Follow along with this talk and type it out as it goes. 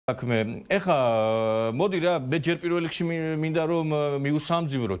ეხა მოდი რა მე ჯერ პირველ რიგში მინდა რომ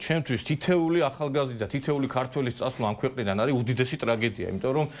მიუსამძიმრო ჩემთვის თითეული ახალგაზრდა თითეული ქართველის წასვლა ამ ქვეყნიდან არის უდიდესი ტრაგედია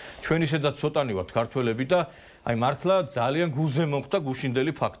იმიტომ რომ ჩვენ ისედაც ცოტანი ვართ ქართველები და აი მართლა ძალიან გულზე მომხდა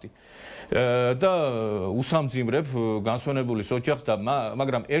გუშინდელი ფაქტი და უსამძიმრებ განსვენებულის ოჯახს და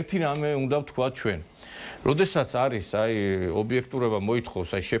მაგრამ ერთი რამე უნდა ვთქვა ჩვენ როდესაც არის აი ობიექტურობა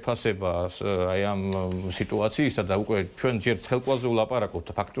მოითხოვს აი შეფასება აი ამ სიტუაციისა და უკვე ჩვენ ჯერ ცხელკვაზე ვლაპარაკობთ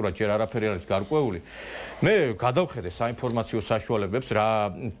ფაქტურად ჯერ არაფერი არ არის გარკვეული მე გადავხედე საინფორმაციო საშუალებებს რა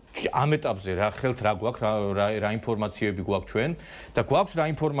ამ ეტაპზე რა ხელთ რა გვაქვს რა ინფორმაციები გვაქვს ჩვენ და გვაქვს რა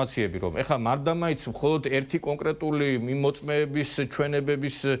ინფორმაციები რომ ეხლა მარდამაიც მხოლოდ ერთი კონკრეტული მიმოწმეების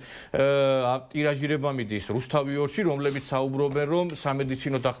ჩვენებების ტირაჟირება მიდის რუსთავიორში რომლებიც საუბრობენ რომ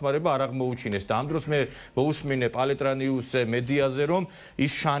სამედიცინო დახმარება არ აღმოუჩინეს და ამ დროს მე მოусმინე პალეტრანიუსზე მედიაზე რომ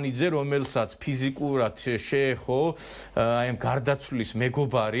ის შანიძე რომელსაც ფიზიკურად შეეხო აი ამ გარდაცვლის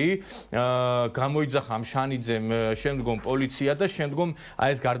მეგობარი გამოიძახა ამ შანიძემ შემდგომ პოლიცია და შემდგომ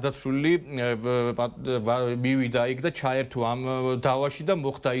აი ეს გარდაცვლილი მივიდა იქ და ჩაერთო ამ დავაში და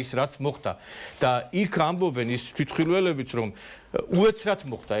მოხდა ის რაც მოხდა და იქ ამბობენ ის თვითმხილველებიც რომ უეცრად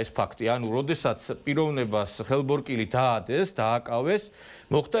მოხდა ეს ფაქტი ანუ როდესაც პიროვნებას ხელბორკილი დაადეს დააკავეს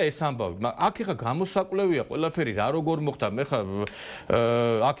მოხდა ეს ამბავი აქ ეხა გამოსაკვლევია ყველაფერი რა როგორ მოხდა მე ხა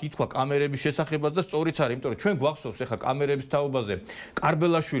აქ ითქვა კამერების შესახებაც და სწორიც არის იმიტომ რომ ჩვენ გვახსოვს ეხა კამერების თაობაზე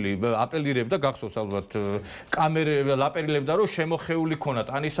კარბელაშვილი აპელირებდა გახსოვს ალბათ კამერები ლაპერილებდა რომ შემოხეული ქონათ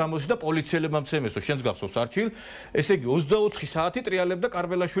ანისამოსი და პოლიციელებმა მცემესო შენს გახსოვს არჩილ ესე იგი 24 საათი ტრიალებდა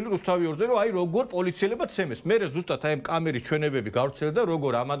კარბელაშვილი რუსთავიორზე რომ აი როგორ პოლიციელებმა ცემეს მე ზუსტად აი ამ კამერის ჩვენებები გავრცელდა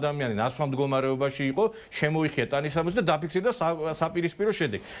როგორ ამ ადამიანი ნასვამ მდგომარეობაში იყო შემოიხია ტანისამოსი და დაფიქსირდა საპირისპირო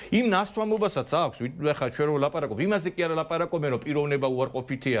შედეგი იმ ნასვამობასაც აქვს ეხლა ჩვენ რო ლაპარაკობ იმაზე კი არა ლაპარაკობენ რომ პიროვნება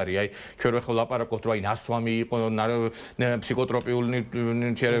უარყოფითი არის აი ჩვენ რო ეხლა ლაპარაკობთ რომ აი ნასვამი იყო ფსიქოტროპიული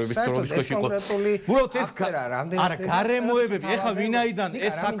ნივთიერებების პრობლემის იყო უბრალოდ ეს არა გარემოებები ეხლა ვინაიდან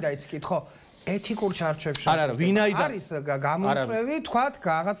ეს საქმე კითხო ეთიკურ ჩარჩოებში არა ვინაიდან არის გამოწვევი თქვათ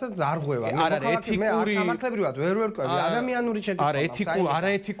რაღაცა დარღვევა არა ეთიკური სამართლებრივად ვერ ვერკვევი ადამიანური შეკითხვა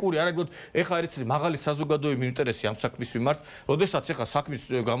არა ეთიკური არა ეხლა არის მაღალი საზოგადოებრივი ინტერესი ამ საქმის მიმართ როდესაც ეხლა საქმის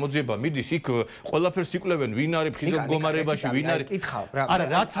გამოძიება მიდის იქ ყველაფერს იკვლევენ ვინ არის ფხიზელ მდგომარეობაში ვინ არის კითხავ არა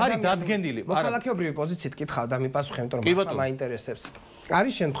რაც არის დადგენილი მოქალაქეობრივი პოზიციით კითხავ და მიპასუხე იმიტომ რომ მაინტერესებს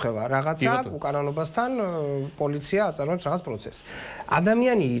არის შემთხვევა რაღაცა უკანონობასთან პოლიცია აწარმოებს რაღაც პროცესს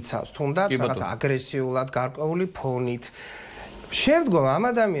ადამიანი იცავს თუნდაც რაღაც აგრესიულად გარკვეული ფონით შემდგომ ამ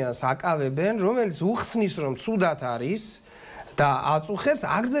ადამიანს აკავებენ რომელიც უხსნის რომ ცუდად არის და აწუხებს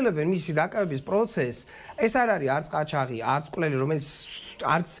აგრძელებენ მისი დაკავების პროცესს ეს არ არის არც ყაჩაღი არც კვლელი რომელიც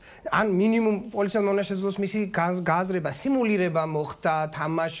არც ან მინიმუმ პოლიციამ უნდა შეძლოს მისი გააზრება სიმულირება მოხდა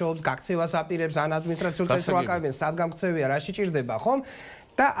თამაშობს გაქცევას აპირებს ან ადმინისტრაციულ წესს რო აკავებენ სადგამქცევია რაში ჭირდება ხომ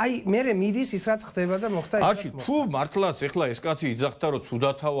და აი მე მიდის ის რაც ხდება და მოხდა ის არჩი თუ მართლაც ეხლა ეს კაცი იძახდა რომ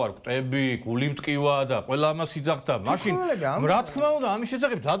ცუდათა ვარ კვტები გული მტკივა და ყველა ამას იძახდა მაშინ რა თქმა უნდა ამის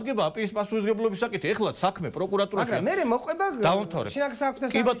შესახებ დადგება აპირის პასუხისმგებლობის საკითხი ეხლა საქმე პროკურატურაში მაგრამ მე მოყვება შინაგან საქმეთა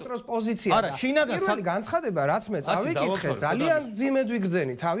სამინისტროს პოზიცია არა შინაგან პირველი განცხადება რაც მე წავიკითხე ძალიან ძიმედ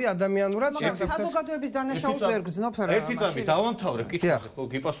ვიგრძენი თავი ადამიანურად საზოგადოების დანაშაულს ვერ გძნობ რა ერთი წამი დავამთავრებ კითხვაზე ხო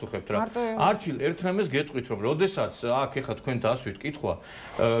გიპასუხებთ რა არჩილ ერთ რამეს გეტყვით რომ როდესაც აქ ეხლა თქვენ დასვით კითხვა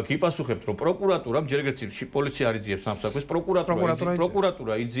გიპასუხებთ რომ პროკურატურამ ჯერ ერთი პოლიცია არ იძიებს ამ საქმეს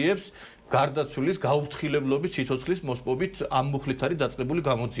პროკურატურა იძიებს გარდაცვლის გაუფრთხილებლობით სიცოცხლის მოსპობით ამ მუხლით არის დაწყებული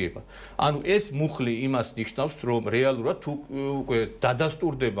გამოძიება. ანუ ეს მუხლი იმას ნიშნავს, რომ რეალურად თუ უკვე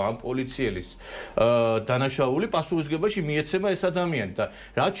დადასტურდება ამ პოლიციელის დანაშაული პასუხისმგებლობაში მიეცემა ეს ადამიანი და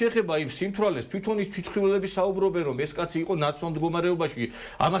რაც შეეხება იმ სიმთვრალეს თვითონ ის თვითმხილველები საუბრობენ რომ ეს კაცი იყო ნასვამ მდგომარეობაში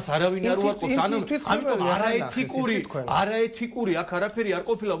ამას არავინ არ უარყოფს ამიტომ არაეთიკური აქ არაფერი არ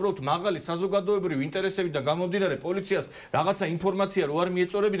ყოფილა უბრალოდ მაღალი საზოგადოებრივი ინტერესებიდან გამომდინარე პოლიციას რაღაცა ინფორმაცია რო არ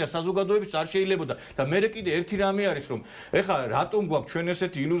მიეწორებინა საზოგადოების არ შეიძლებოდა და მე კიდე ერთი რამე არის რომ ეხლა რატომ გვაქვს ჩვენ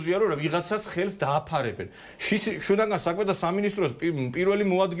ესეთი ილუზია რომ ვიღაცას ხელს დააფარებენ შინაგან საქმეთა სამინისტროს პირველი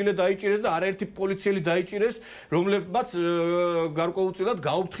მოადგილე დაიჭირეს და არაერთი პოლიციელი დაიჭირეს რომლებმაც გარკვეულწილად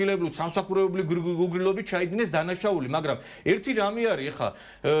გაუფრთხილებლად სამსახურეობრივი გუგრილობით ჩაიდინეს დანაშაული მაგრამ ერთი რამე არის ეხლა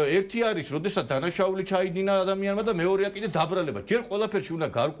ერთი არის როდესაც დანაშაული ჩაიდინა ადამიანმა და მეორეა კიდე დაბრალება ჯერ ყველაფერში უნდა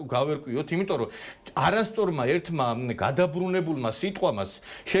გავერკვიოთ იმიტომ რომ არასწორმა ერთმა გადაბრუნებულმა სიტყვამაც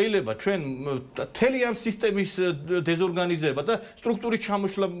შეიძლება ჩვენ ჩვენ მთელი ამ სისტემის დეზორგანიზება და სტრუქტურის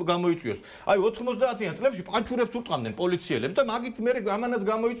ჩამოშლა გამოიწვიოს. აი 90-იან წლებში პანჩურებს ურტყამდნენ პოლიციელებს და მაგით მე ამანაც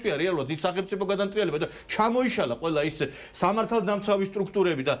გამოიწვია რეალურად ის სახელმწიფო გადამტრიალება და ჩამოიშალა ყველა ის სამართალდამცავი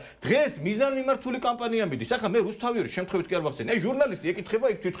სტრუქტურები და დღეს მიზანმიმართული კამპანია მიდის. ახლა მე რუსთავიორის შემთხვევით კი არ ვახსენე. აი ჟურნალისტი ეკითხება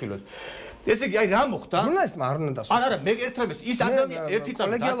იქ თვითმხილვას. ესე იგი აი რა მოხდა? ჟურნალისტმა არ უნდა დასვა. არა, მე ერთრამეს ის ადამიანი ერთი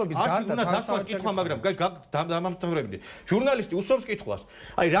წამი უნდა დასვას კითხვა, მაგრამ დამამთავრებდი. ჟურნალისტი უსვამს კითხვას.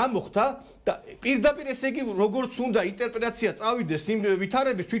 აი რა მოხდა და პირდაპირ ესე იგი როგორც უნდა ინტერპრეტაცია წავიდეს იმ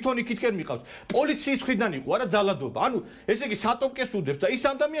ვითარების თვითონ იქითკენ მიყავს. პოლიციის მხრიდან იყო არა ძალადობა. ანუ ესე იგი სატოპკეს უდებს და ის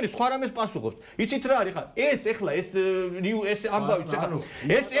ადამიანი სხვა რამეს პასუხობს. იცით რა არის ხა? ეს ეხლა ეს ამბავიც ეხლა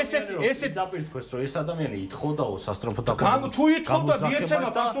ესეთი პირდაპირ თქვენს რომ ეს ადამიანი ითხოვდაო სასტრაფო და თუ ითხოვდა მიეცემა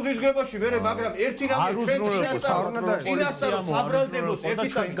პასუხისგებაში მერე მაგრამ ერთი რამე ჩვენ წინასწარო საბრალდებოს ერთი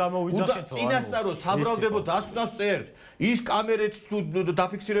წამი წინასწარო საბრალდებო დასკვნას წერთ ის კამერით თუ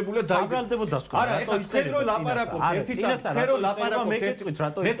დაფიქსირებულია საბრალდებო დასკვნა არა ეხლა თქვენ რო ლაპარაკობთ ერთი წამი თქვენ რო ლაპარაკობთ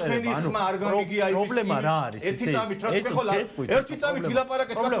მე თქვენი ხმა არ გამიგია იმის პრობლემა რა არის ერთი წამით რა თქვენ ხო ერთი წამით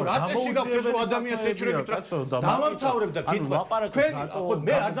ვილაპარაკეთ რა რა წესი გაქვთ ეს ადამიანს ეჩრებით რა დამამთავრებ და კითხვა თქვენ ხო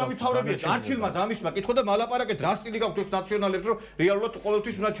მე არ დამთავრებია არჩილმა დამისმა კითხვა და მალაპარაკეთ რა სტილი გაქვთ ეს ნაციონალებს რომ რეალურად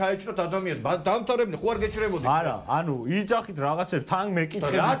ყოველთვის უნდა ჩაეჭროთ ადამიანს დამთავრებნი ხო არ გეჭრებოდი არა ანუ იძახით რაღაცებს თან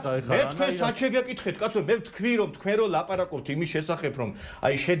მეკითხებით და ეხლა მე თქვენ საჩე გეკითხეთ კაცო მე ვთქვი რომ თქვენ რო ლაპარაკობთ იმის შესახებ რომ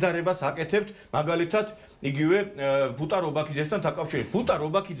აი შედარებას აკეთებთ მაგალითად იგივე ბუტა რობაქიძესთან დაკავშირებით ბუტა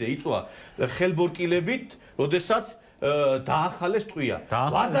რობაქიძე იწვა ხელბორკილებით როდესაც დაახალეს ტყვია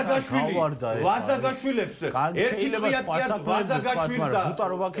ვაზაგაშვილებს ერთი ტყვია ვაზაგაშვილს და ბუტა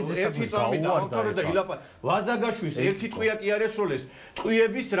რობაქიძეს ერთი წამი დაამთავრა და ვაზაგაშვილს ერთი ტყვია კი არ ესროლეს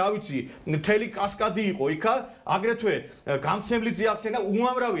ტყვიების რა ვიცი მთელი კასკადი იყო იქა აგრეთვე გამცემლიძე ახსენა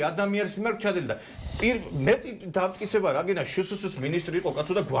უამრავი ადამიანის მიმართ ჩადელი და მეტი დამტკიცება რა გენა შსს მინისტრი იყო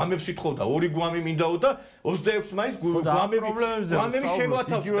კაცო და გვამებს ითხოვდა ორი გვამი მინდაო და 26 მაისს გვამები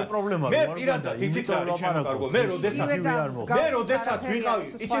შემოათავსა მე პირადად იცით რა ჩემო კარგო მე როდესაც ვიყავი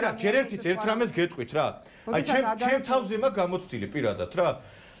იცი რა ჯერ ერთ რამეს გეტყვით რა აი ჩემ თავზე მაგ გამოცდილი პირადად რა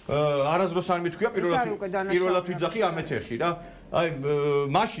არაზროს არ მithქვია პირველად ვიძახი ამ ეთერში რა აი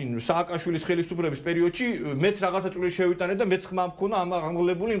მაშინ სააკაშვილის ხელისუფლების პერიოდში მეც რაღაცა წვლილი შევიტანე და მეც ხმა მქონა ამ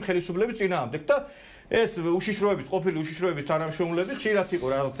აღმავლებული იმ ხელისუფლების წინააღმდეგ და ეს უშიშროების ყოფილი უშიშროების თანამშრომლები ხშირად იყო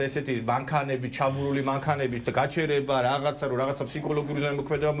რაღაც ესეთი მანქანები ჩაბურული მანქანები და გაჩერება რაღაცა რომ რაღაცა ფსიქოლოგიური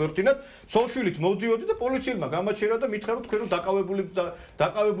ზემოქმედება მოეხდინათ სოლშვილით მოვდიოდი და პოლიციელმა გამაჩერა და მითხრა რომ თქვენ რომ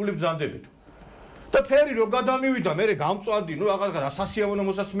დაკავებული ბრძანდებით და ფერი რო გადამივიდა მე გამწვადი ნუ რაღაცა სასიამოვნო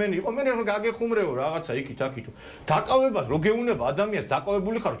მოსასმენი იყო მე რო გაგეხუმრეო რაღაცა იქით აქით დაკავებას რო გეუნება ადამიანს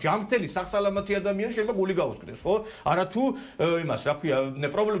დაკავებული ხარ ჯანმრთელი სახსალამათი ადამიანი შეიძლება გული გაუსკდეს ხო არა თუ იმას რა ქვია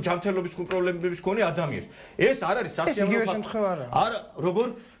ჯანმრთელობის პრობლემების მქონე ადამიანს ეს არ არის სასიამოვნო არა როგორ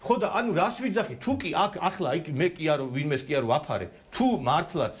ხო და ანუ რას ვიძახი თუ კი აქ ახლა იქ მე კი არ ვინმეს კი არ ვაფარე თუ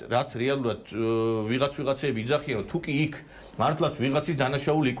მართლაც რაც რეალურად ვიღაცები იძახიან თუ კი იქ მართლაც ვიღაცის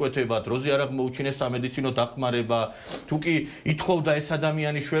დანაშაული იკვეთება დროზე არ აღმოუჩინეს სამედიცინო დახმარება თუ კი ითხოვდა ეს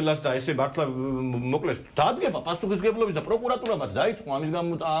ადამიანი შველას და ესე მართლა მოკლეს დაადგება პასუხისგებლობის და პროკურატურამაც დაიწყო ამის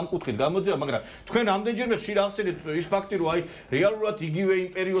ამ კუთხით გამოძიება მაგრამ თქვენ ამდენჯერმე ხშირ ახსენეთ ის ფაქტი რომ აი რეალურად იგივე იმ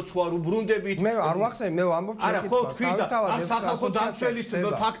პერიოდს ხო არ უბრუნდებით მე არ ვახსენე მე ვამბობ არა ხო თქვი და ამ სახალხო დამცველის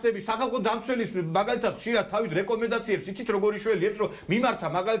ფაქტები სახალხო დამცველის მაგალითად ხშირად თავით რეკომენდაციებს იცით როგორი შველიებს რომ მიმართა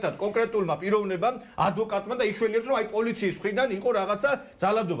მაგალითად კონკრეტულმა პიროვნებამ ადვოკატმა და იშველიებს რომ აი პოლიციის მხრიდან იყო რაღაცა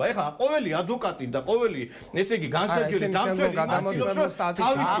ძალადობა ეხლა ყოველი ადვოკატი და ყოველი ესე იგი განსაჯელი დამცველი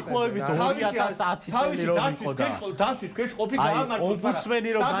დაახლოებით 2010 წელი რომ იყო და დამცვის ქვეშ ყოფი გაამართლა ომბუდსმენი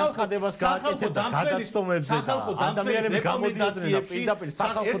რომ განცხადებას გააკეთებდა გადაცდომებზე და ადამიანები გამოდიოდნენ და პირდაპირ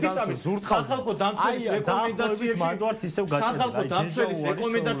სახალხო დამცველის ზურთხავდა სახალხო დამცველის რეკომენდაციებში მანდვართ ისევ გაჭირდა სახალხო დამცველის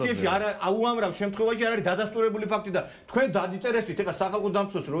რეკომენდაციებში არა უამრავ შემთხვევაში არ არის დადასტურებული ფაქტი და თქვენ დაინტერესდით ეხა სახალხო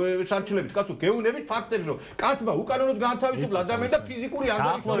დამცველს რო ესარჩილებით კაცო გეუნებით ფაქტებს რომ კაცმა უკანონოდ განთავისუფლა ადამიანი და ფიზიკური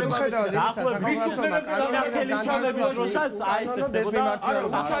ანგარიშება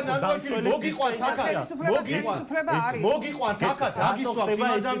მოგიყვანთ აქა დაგისვამთ იმ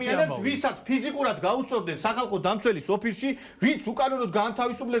ადამიანებს ვისაც ფიზიკურად გაუწევდნენ სახალხო დამცველის ოფისში ვინც უკანონოდ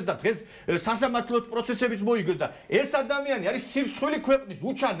განთავისუფლეს და დღეს სასამართლოს პროცესებიც მოიგოს და ეს ადამიანი არის სიფსხვილი ქვეყნის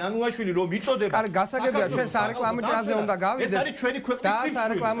უჩა ნანუაშვილი რომ იწოდება კარგი გასაგებია ჩვენ სარეკლამო ჭაზე უნდა გავიდეთ ეს არის ჩვენი ქვეყნის სიფსხვილი და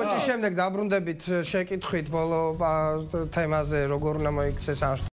სარეკლამო შემდეგ დაბრუნდებით შეკითხვით ბოლო თემაზე როგორ უნდა მოიქცეს